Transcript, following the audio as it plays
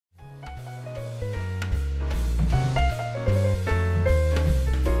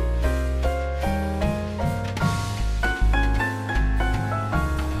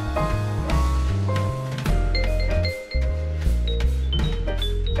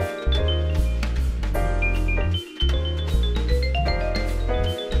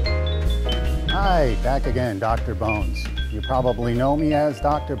right, back again, Dr. Bones. You probably know me as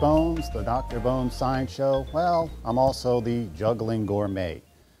Dr. Bones, the Dr. Bones Science Show. Well, I'm also the Juggling Gourmet.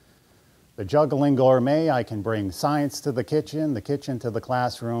 The Juggling Gourmet, I can bring science to the kitchen to the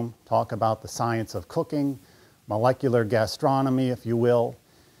classroom, talk about the science of cooking, molecular gastronomy, if you will.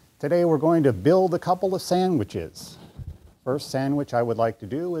 Today we're going to build a couple of sandwiches. First sandwich I would like to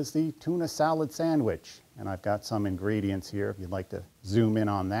do is the tuna salad sandwich. And I've got some ingredients here if you'd like to zoom in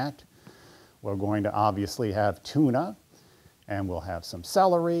on that. We're going to obviously have tuna, and we'll have some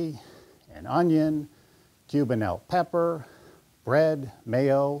celery, an onion, Cubanelle pepper, bread,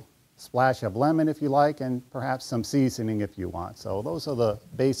 mayo, splash of lemon if you like, and perhaps some seasoning if you want. So those are the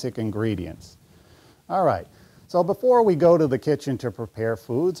basic ingredients. All right, so before we go to the kitchen to prepare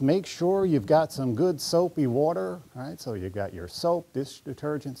foods, make sure you've got some good soapy water. All right, so you've got your soap, dish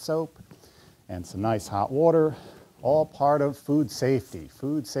detergent soap, and some nice hot water. All part of food safety.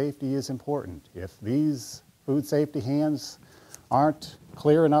 Food safety is important. If these food safety hands aren't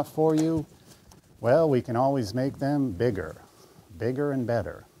clear enough for you, well, we can always make them bigger and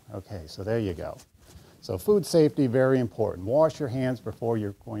better. Okay, so there you go. So food safety, very important. Wash your hands before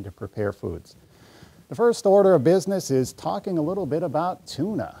you're going to prepare foods. The first order of business is talking a little bit about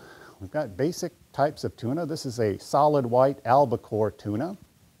tuna. We've got basic types of tuna. This is a solid white albacore tuna,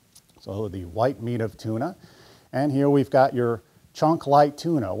 so the white meat of tuna. And here we've got your chunk light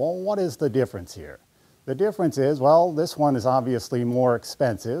tuna. Well, what is the difference here? The difference is, well, this one is obviously more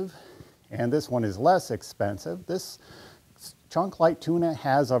expensive, and this one is less expensive. This chunk light tuna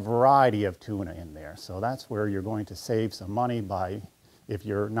has a variety of tuna in there, so that's where you're going to save some money by, if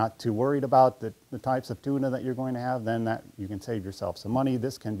you're not too worried about the types of tuna that you're going to have, then that you can save yourself some money.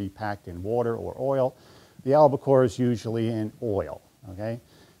 This can be packed in water or oil. The albacore is usually in oil, okay?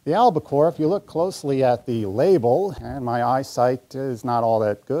 The albacore, if you look closely at the label, and my eyesight is not all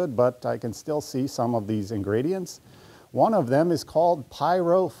that good, but I can still see some of these ingredients. One of them is called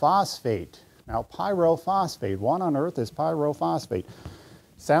pyrophosphate. Now, pyrophosphate, what on earth is pyrophosphate?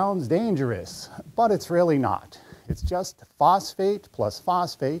 Sounds dangerous, but it's really not. It's just phosphate plus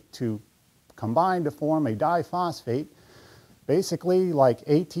phosphate to combine to form a diphosphate. Basically, like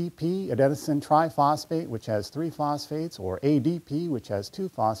ATP, adenosine triphosphate, which has 3 phosphates, or ADP, which has 2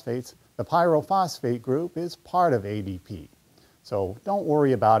 phosphates, the pyrophosphate group is part of ADP. So don't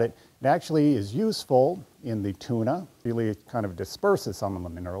worry about it. It actually is useful in the tuna. Really, it kind of disperses some of the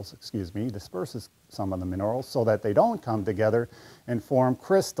minerals, disperses some of the minerals so that they don't come together and form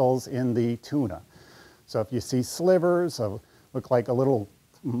crystals in the tuna. So if you see slivers of look like a little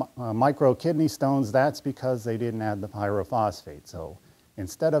micro kidney stones, that's because they didn't add the pyrophosphate. So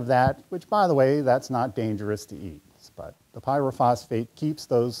instead of that, which by the way, that's not dangerous to eat, but the pyrophosphate keeps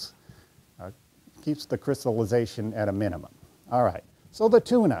those, keeps the crystallization at a minimum. All right, so the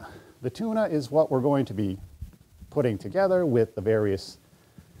tuna. The tuna is what we're going to be putting together with the various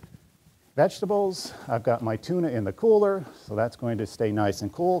vegetables. I've got my tuna in the cooler, so that's going to stay nice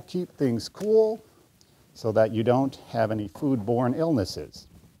and cool. Keep things cool so that you don't have any foodborne illnesses.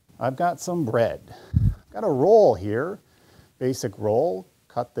 I've got some bread. I've got a roll here, basic roll.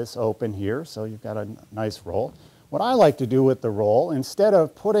 Cut this open here, so you've got a nice roll. What I like to do with the roll, instead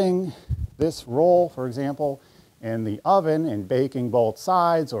of putting this roll, for example, in the oven and baking both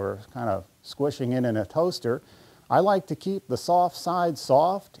sides or kind of squishing it in a toaster, I like to keep the soft side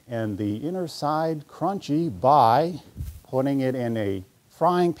soft and the inner side crunchy by putting it in a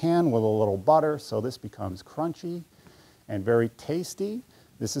frying pan with a little butter, so this becomes crunchy and very tasty.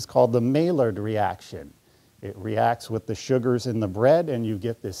 This is called the Maillard reaction. It reacts with the sugars in the bread, and you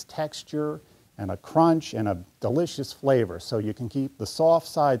get this texture and a crunch and a delicious flavor. So you can keep the soft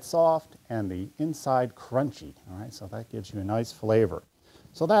side soft and the inside crunchy. All right, so that gives you a nice flavor.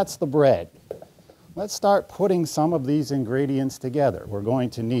 So that's the bread. Let's start putting some of these ingredients together. We're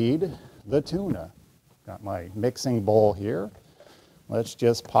going to need the tuna. Got my mixing bowl here. Let's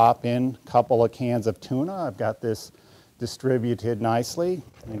just pop in a couple of cans of tuna. I've got this distributed nicely.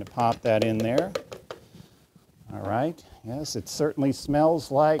 I'm going to pop that in there. All right. Yes, it certainly smells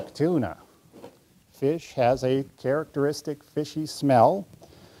like tuna. Fish has a characteristic fishy smell.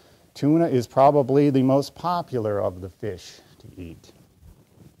 Tuna is probably the most popular of the fish to eat.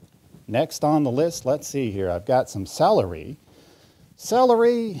 Next on the list, let's see here. I've got some celery.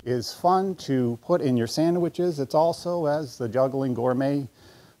 Celery is fun to put in your sandwiches. It's also, as the Juggling Gourmet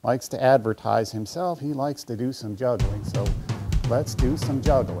likes to advertise himself, he likes to do some juggling. So let's do some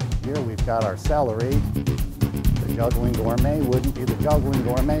juggling. Here we've got our celery. The Juggling Gourmet wouldn't be the Juggling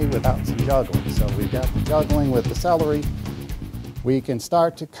Gourmet without some juggling. So we've got the juggling with the celery. We can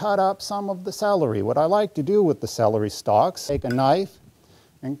start to cut up some of the celery. What I like to do with the celery stalks, take a knife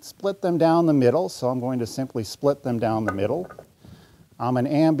and split them down the middle. So I'm going to simply split them down the middle. I'm an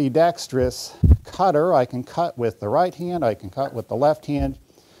ambidextrous cutter. I can cut with the right hand, I can cut with the left hand.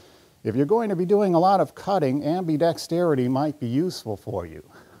 If you're going to be doing a lot of cutting, ambidexterity might be useful for you.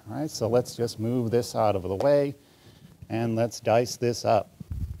 All right, so let's just move this out of the way and let's dice this up.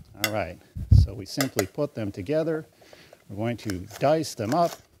 All right, so we simply put them together. We're going to dice them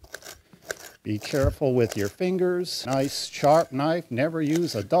up. Be careful with your fingers. Nice sharp knife, never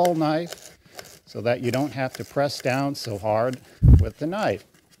use a dull knife so that you don't have to press down so hard with the knife.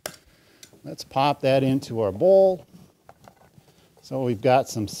 Let's pop that into our bowl. So we've got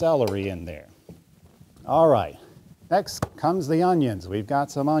some celery in there. All right, next comes the onions. We've got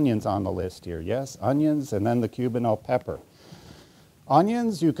some onions on the list here. Yes, onions and then the Cubanelle pepper.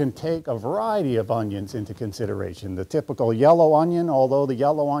 Onions, you can take a variety of onions into consideration. The typical yellow onion, although the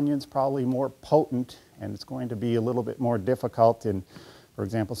yellow onion's probably more potent and it's going to be a little bit more difficult in, for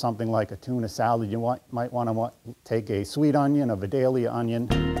example, something like a tuna salad. You might want to take a sweet onion, a Vidalia onion.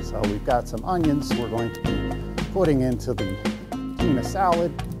 So we've got some onions we're going to be putting into the tuna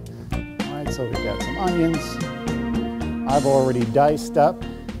salad. All right, so we've got some onions. I've already diced up.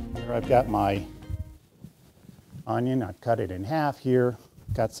 Here I've got my onion. I've cut it in half here.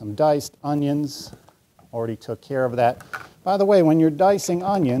 Got some diced onions. Already took care of that. By the way, when you're dicing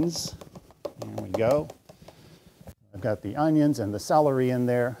onions, here we go. I've got the onions and the celery in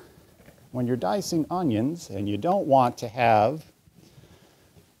there. When you're dicing onions and you don't want to have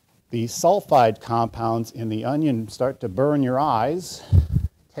the sulfide compounds in the onion start to burn your eyes,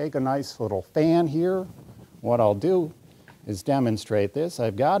 take a nice little fan here. What I'll do is demonstrate this.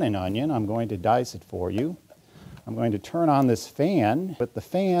 I've got an onion. I'm going to dice it for you. I'm going to turn on this fan. With the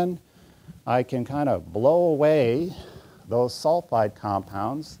fan, I can kind of blow away those sulfide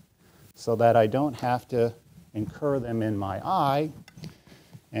compounds so that I don't have to incur them in my eye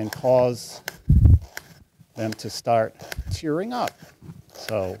and cause them to start tearing up.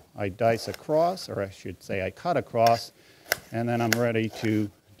 So I dice across, or I should say I cut across, and then I'm ready to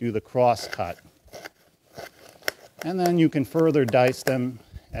do the cross cut. And then you can further dice them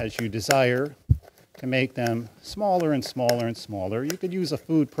as you desire to make them smaller and smaller and smaller. You could use a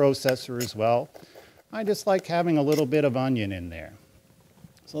food processor as well. I just like having a little bit of onion in there.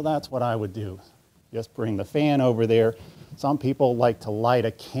 So that's what I would do. Just bring the fan over there. Some people like to light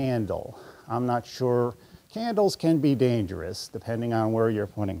a candle. I'm not sure. Candles can be dangerous depending on where you're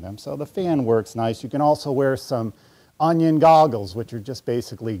putting them. So the fan works nice. You can also wear some onion goggles, which are just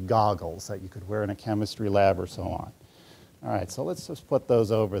basically goggles that you could wear in a chemistry lab or so on. All right, so let's just put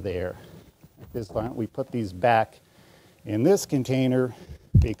those over there. Why don't we put these back in this container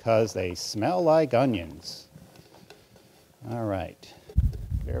because they smell like onions. All right,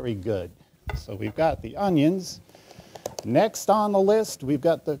 very good. So we've got the onions. Next on the list, we've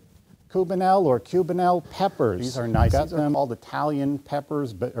got the Cubanelle or Cubanelle peppers. These are nice. These are called Italian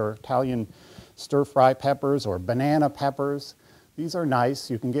peppers, or Italian stir-fry peppers, or banana peppers. These are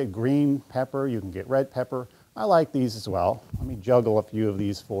nice. You can get green pepper, you can get red pepper. I like these as well. Let me juggle a few of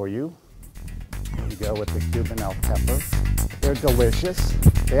these for you. Here we go with the Cubanelle pepper. They're delicious.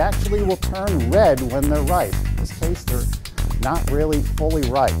 They actually will turn red when they're ripe. In this case, they're not really fully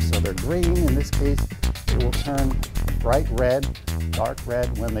ripe. So they're green. In this case, they will turn bright red, dark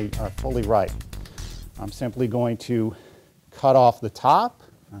red when they are fully ripe. I'm simply going to cut off the top,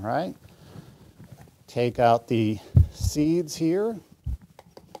 all right? Take out the seeds here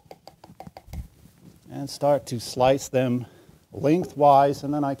and start to slice them lengthwise,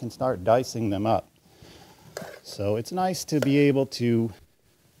 and then I can start dicing them up. So it's nice to be able to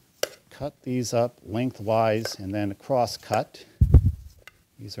cut these up lengthwise and then cross cut.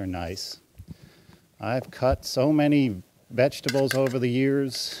 These are nice. I've cut so many vegetables over the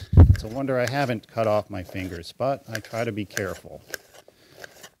years. It's a wonder I haven't cut off my fingers, but I try to be careful.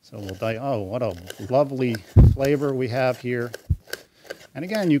 So we'll oh, what a lovely flavor we have here. And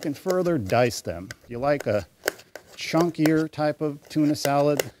again, you can further dice them. If you like a chunkier type of tuna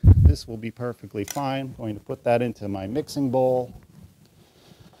salad, this will be perfectly fine. I'm going to put that into my mixing bowl.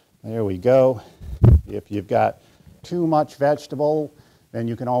 There we go. If you've got too much vegetable, then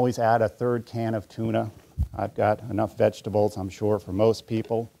you can always add a third can of tuna. I've got enough vegetables, I'm sure, for most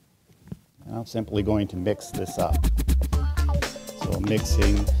people. And I'm simply going to mix this up. So a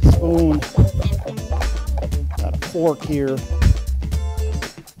mixing spoon, got a fork here.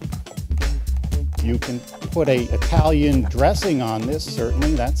 You can put an Italian dressing on this,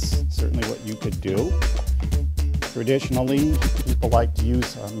 certainly. That's certainly what you could do. Traditionally, people like to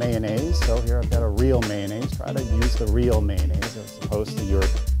use mayonnaise, so here I've got a real mayonnaise. Try to use the real mayonnaise as opposed to your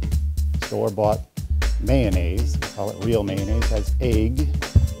store-bought mayonnaise. We call it real mayonnaise. It has egg,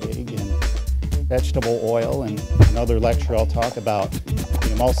 egg and vegetable oil. And another lecture I'll talk about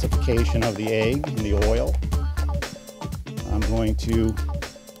the emulsification of the egg and the oil. I'm going to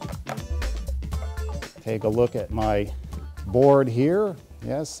take a look at my board here.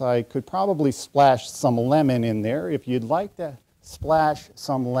 Yes, I could probably splash some lemon in there. If you'd like to splash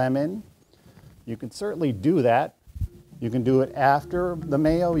some lemon, you can certainly do that. You can do it after the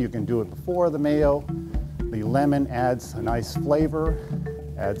mayo, you can do it before the mayo. The lemon adds a nice flavor,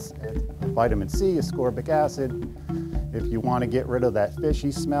 adds vitamin C, ascorbic acid. If you want to get rid of that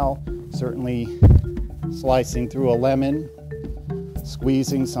fishy smell, certainly slicing through a lemon,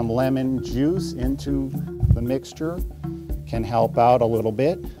 squeezing some lemon juice into the mixture can help out a little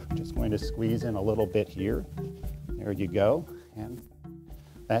bit. I'm just going to squeeze in a little bit here. There you go. And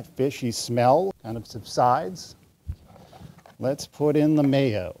that fishy smell kind of subsides. Let's put in the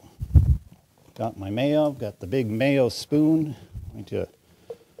mayo. Got my mayo, got the big mayo spoon. I'm going to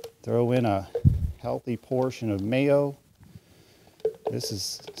throw in a healthy portion of mayo. This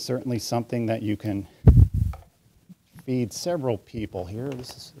is certainly something that you can feed several people here. This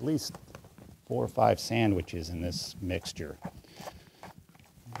is at least 4 or 5 sandwiches in this mixture.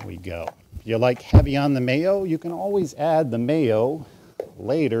 There we go. If you like heavy on the mayo, you can always add the mayo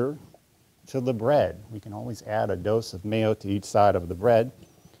later to the bread. We can always add a dose of mayo to each side of the bread.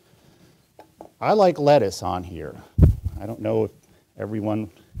 I like lettuce on here. I don't know if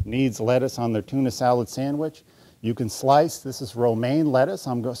everyone needs lettuce on their tuna salad sandwich. You can slice, this is romaine lettuce.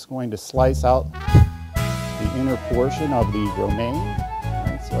 I'm just going to slice out the inner portion of the romaine.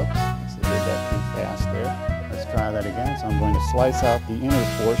 Right, so, oops, I did that too fast there. Let's try that again. So I'm going to slice out the inner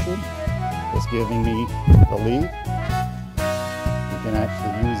portion, just giving me the leaf. You can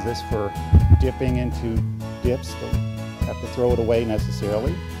actually use this for dipping into dips. Don't have to throw it away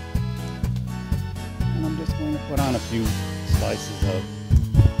necessarily. And I'm just going to put on a few slices of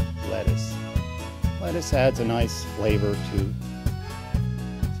lettuce. Lettuce adds a nice flavor to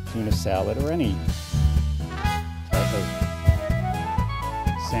tuna salad or any type of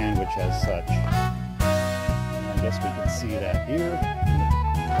sandwich as such. I guess we can see that here.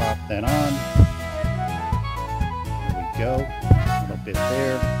 Pop that on. There we go. A little bit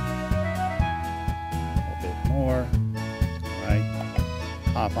there. A little bit more. All right.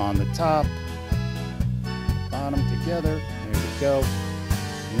 Pop on the top. Bottom together. There we go.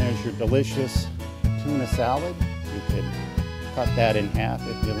 And there's your delicious tuna salad. You could cut that in half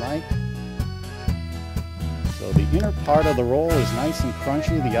if you like. So the inner part of the roll is nice and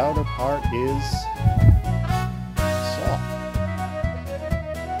crunchy. The outer part is